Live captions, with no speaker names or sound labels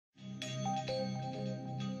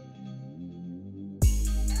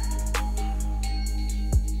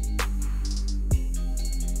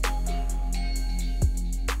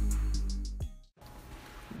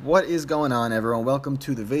What is going on, everyone? Welcome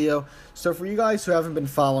to the video. So for you guys who haven't been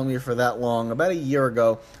following me for that long, about a year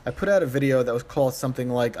ago I put out a video that was called something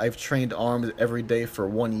like I've trained arms every day for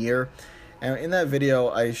 1 year. And in that video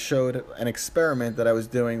I showed an experiment that I was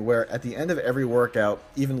doing where at the end of every workout,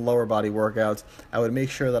 even lower body workouts, I would make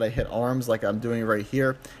sure that I hit arms like I'm doing right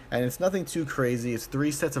here. And it's nothing too crazy. It's 3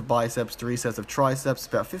 sets of biceps, 3 sets of triceps,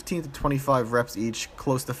 about 15 to 25 reps each,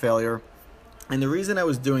 close to failure. And the reason I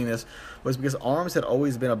was doing this was because arms had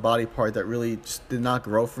always been a body part that really just did not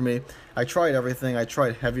grow for me. I tried everything. I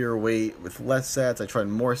tried heavier weight with less sets. I tried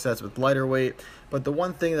more sets with lighter weight. But the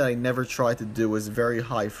one thing that I never tried to do was very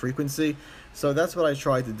high frequency. So that's what I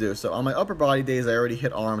tried to do. So on my upper body days, I already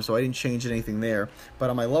hit arms, so I didn't change anything there. But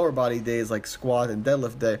on my lower body days, like squat and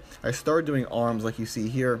deadlift day, I started doing arms like you see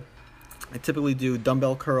here. I typically do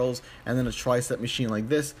dumbbell curls and then a tricep machine like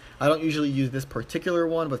this. I don't usually use this particular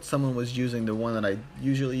one, but someone was using the one that I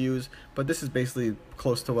usually use. But this is basically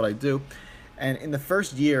close to what I do. And in the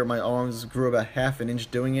first year, my arms grew about half an inch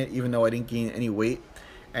doing it, even though I didn't gain any weight.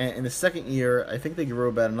 And in the second year, I think they grew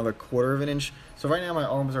about another quarter of an inch. So right now my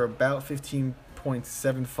arms are about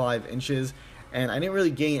 15.75 inches. And I didn't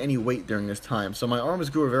really gain any weight during this time. So my arms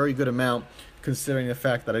grew a very good amount considering the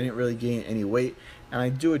fact that I didn't really gain any weight. And I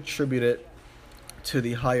do attribute it to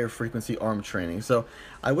the higher frequency arm training. So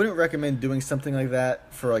I wouldn't recommend doing something like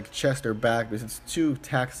that for like chest or back because it's too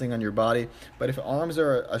taxing on your body. But if arms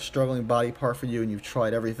are a struggling body part for you and you've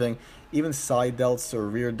tried everything, even side delts or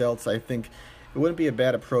rear delts, I think it wouldn't be a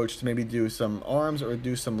bad approach to maybe do some arms or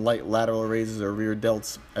do some light lateral raises or rear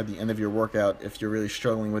delts at the end of your workout if you're really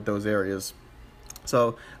struggling with those areas.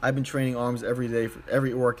 So I've been training arms every day for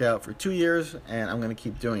every workout for 2 years, and I'm going to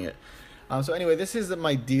keep doing it. So anyway, this is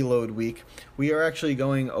my deload week. We are actually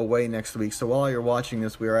going away next week. So while you're watching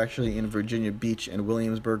this, we are actually in Virginia Beach and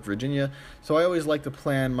Williamsburg, Virginia. So I always like to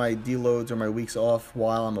plan my deloads or my weeks off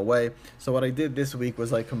while I'm away. So what I did this week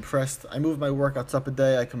was I moved my workouts up a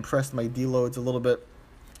day. I compressed my deloads a little bit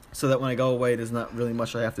so that when I go away, there's not really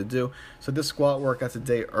much I have to do. So this squat workout's a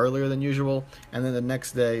day earlier than usual. And then the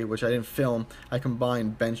next day, which I didn't film, I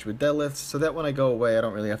combined bench with deadlifts so that when I go away, I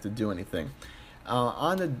don't really have to do anything.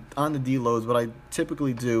 On the deloads, what I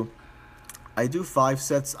typically do, I do 5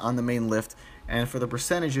 sets on the main lift, and for the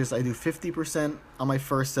percentages, I do 50% on my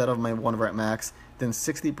first set of my 1 rep max, then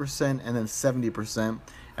 60%, and then 70%.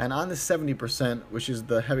 And on the 70%, which is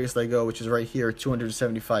the heaviest I go, which is right here,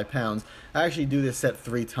 275 pounds, I actually do this set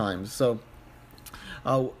 3 times. So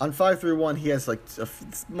on 531, he has like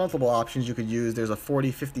multiple options you could use. There's a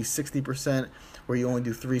 40, 50, 60% where you only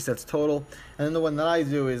do 3 sets total. And then the one that I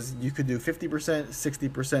do is you could do 50%, 60%,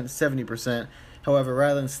 70%. However,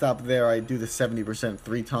 rather than stop there, I do the 70%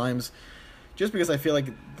 3 times. Just because I feel like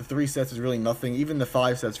the 3 sets is really nothing. Even the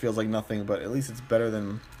 5 sets feels like nothing, but at least it's better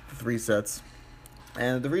than the 3 sets.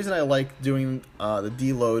 And the reason I like doing the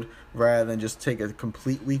deload rather than just take a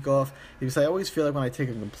complete week off is because I always feel like when I take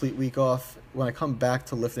a complete week off, when I come back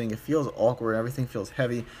to lifting, it feels awkward. Everything feels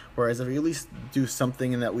heavy. Whereas if you at least do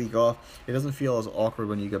something in that week off, it doesn't feel as awkward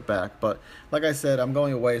when you get back. But like I said, I'm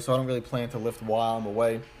going away, so I don't really plan to lift while I'm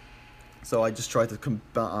away. So I just try to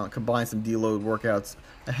combine some deload workouts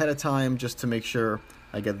ahead of time just to make sure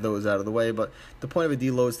I get those out of the way. But the point of a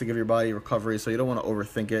deload is to give your body recovery, so you don't want to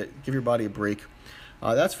overthink it. Give your body a break.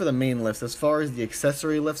 That's for the main lifts. As far as the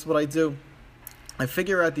accessory lifts, what I do, I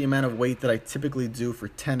figure out the amount of weight that I typically do for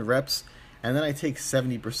 10 reps, and then I take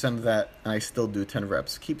 70% of that, and I still do 10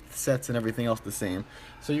 reps. Keep the sets and everything else the same.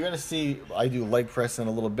 So you're going to see I do leg press in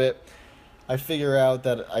a little bit. I figure out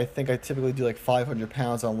that I think I typically do like 500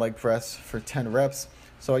 pounds on leg press for 10 reps.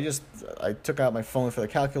 So I took out my phone for the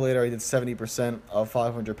calculator. I did 70% of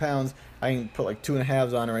 500 pounds. I didn't put like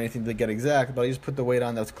 2.5s on or anything to get exact, but I just put the weight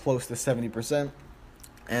on that's close to 70%.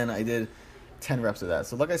 And I did 10 reps of that.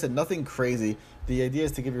 So like I said, nothing crazy. The idea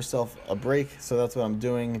is to give yourself a break. So that's what I'm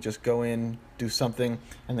doing. Just go in, do something,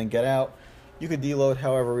 and then get out. You could deload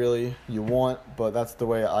however really you want, but that's the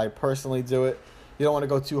way I personally do it. You don't want to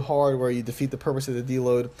go too hard where you defeat the purpose of the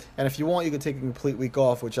deload. And if you want, you can take a complete week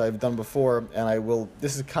off, which I've done before. And I will.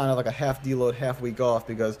 This is kind of like a half deload, half week off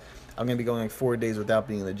because I'm going to be going like 4 days without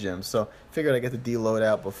being in the gym. So figured I'd get the deload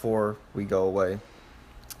out before we go away.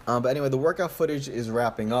 But anyway, the workout footage is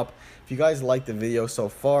wrapping up. If you guys liked the video so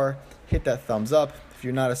far, hit that thumbs up. If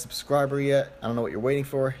you're not a subscriber yet, I don't know what you're waiting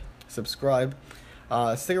for. Subscribe.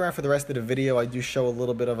 Stick around for the rest of the video. I do show a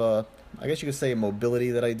little bit of I guess you could say, a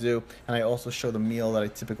mobility that I do. And I also show the meal that I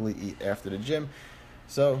typically eat after the gym.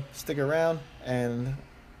 So stick around. And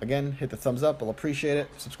again, hit the thumbs up. I'll appreciate it.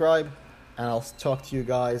 Subscribe. And I'll talk to you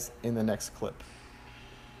guys in the next clip.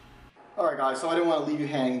 Alright guys, so I didn't want to leave you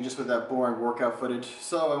hanging just with that boring workout footage.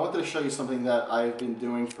 So I wanted to show you something that I've been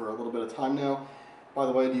doing for a little bit of time now. By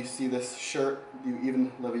the way, do you see this shirt? Do you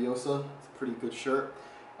even Leviosa? It's a pretty good shirt.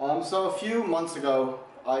 So a few months ago,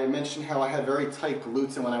 I mentioned how I had very tight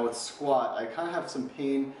glutes, and when I would squat, I kind of had some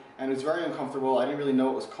pain and it was very uncomfortable. I didn't really know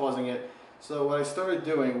what was causing it. So what I started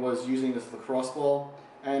doing was using this lacrosse ball.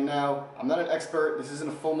 And now, I'm not an expert, this isn't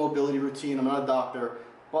a full mobility routine, I'm not a doctor.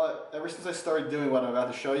 But ever since I started doing what I'm about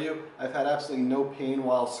to show you, I've had absolutely no pain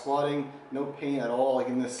while squatting, no pain at all, like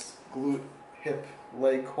in this glute, hip,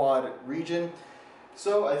 leg, quad region.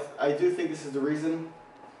 So I do think this is the reason.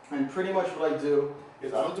 And pretty much what I do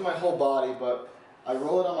is I don't do my whole body, but I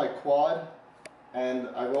roll it on my quad and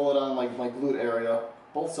I roll it on like my glute area.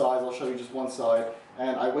 Both sides, I'll show you just one side.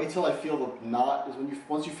 And I wait till I feel the knot, because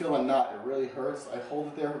once you feel a knot, it really hurts. I hold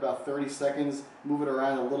it there for about 30 seconds, move it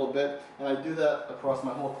around a little bit, and I do that across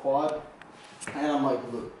my whole quad and on my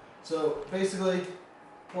glute. So basically,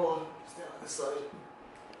 hold on, stand on this side.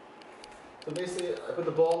 So basically, I put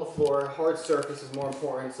the ball on the floor. Hard surface is more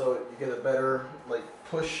important, so you get a better like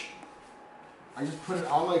push. I just put it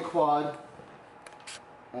on my quad,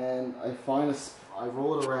 and I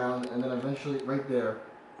roll it around, and then eventually right there.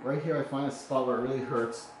 Right here I find a spot where it really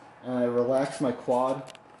hurts, and I relax my quad,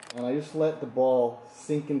 and I just let the ball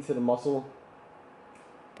sink into the muscle,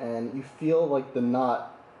 and you feel like the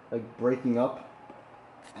knot like breaking up,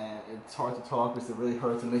 and it's hard to talk because it really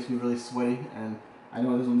hurts and makes me really sweaty, and I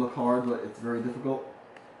know it doesn't look hard, but it's very difficult.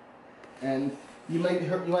 And you might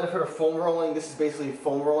have heard of foam rolling. This is basically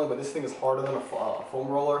foam rolling, but this thing is harder than a foam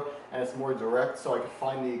roller, and it's more direct, so I can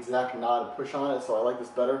find the exact knot and push on it, so I like this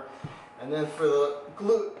better. And then for the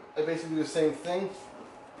glute, I basically do the same thing.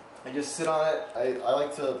 I just sit on it. I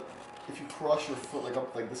like to, if you cross your foot like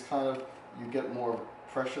up like this kind of, you get more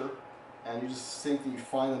pressure, and you just sink and you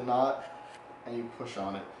find the knot and you push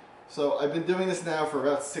on it. So I've been doing this now for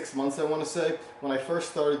about 6 months, I want to say. When I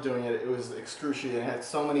first started doing it, it was excruciating. I had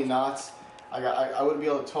so many knots. I wouldn't be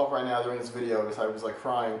able to talk right now during this video because I was like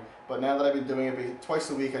crying. But now that I've been doing it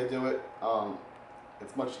twice a week, I do it.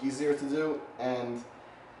 It's much easier to do, and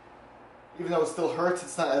even though it still hurts,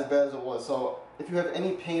 it's not as bad as it was. So if you have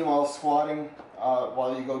any pain while squatting,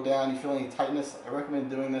 while you go down, you feel any tightness, I recommend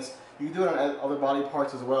doing this. You can do it on other body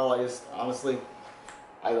parts as well. I just, honestly,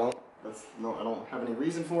 I don't have any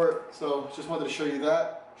reason for it. So just wanted to show you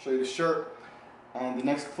that, show you the shirt. And the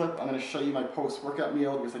next clip, I'm going to show you my post-workout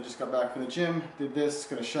meal because I just got back from the gym, did this,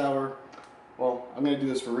 going to shower. Well, I'm going to do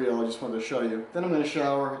this for real, I just wanted to show you. Then I'm going to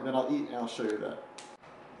shower, and then I'll eat, and I'll show you that.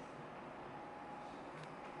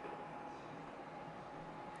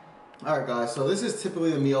 Alright guys, so this is typically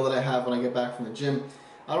the meal that I have when I get back from the gym.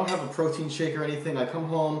 I don't have a protein shake or anything. I come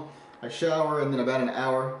home, I shower, and then about an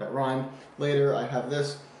hour, that rhymed, later I have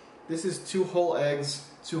this. This is 2 whole eggs,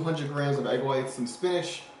 200 grams of egg whites, some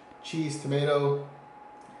spinach, cheese, tomato,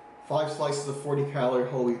 5 slices of 40-calorie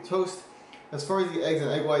whole wheat toast. As far as the eggs and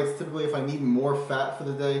egg whites, typically if I need more fat for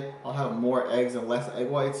the day, I'll have more eggs and less egg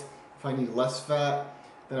whites. If I need less fat,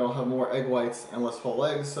 then I'll have more egg whites and less whole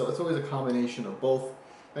eggs. So it's always a combination of both.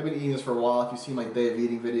 I've been eating this for a while. If you see my day of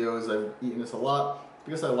eating videos, I've eaten this a lot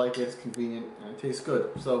because I like it, it's convenient, and it tastes good.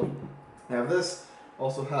 So I have this.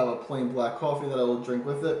 Also have a plain black coffee that I will drink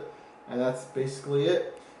with it, and that's basically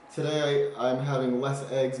it. Today I'm having less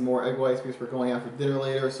eggs, more egg whites because we're going out for dinner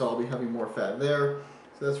later, so I'll be having more fat there.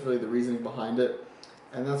 So that's really the reasoning behind it.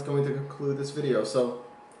 And that's going to conclude this video. So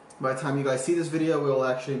by the time you guys see this video, we'll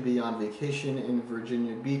actually be on vacation in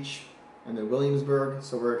Virginia Beach and then Williamsburg,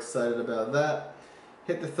 so we're excited about that.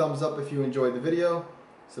 Hit the thumbs up if you enjoyed the video.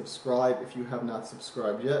 Subscribe if you have not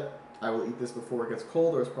subscribed yet. I will eat this before it gets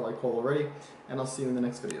cold, or it's probably cold already. And I'll see you in the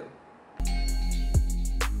next video.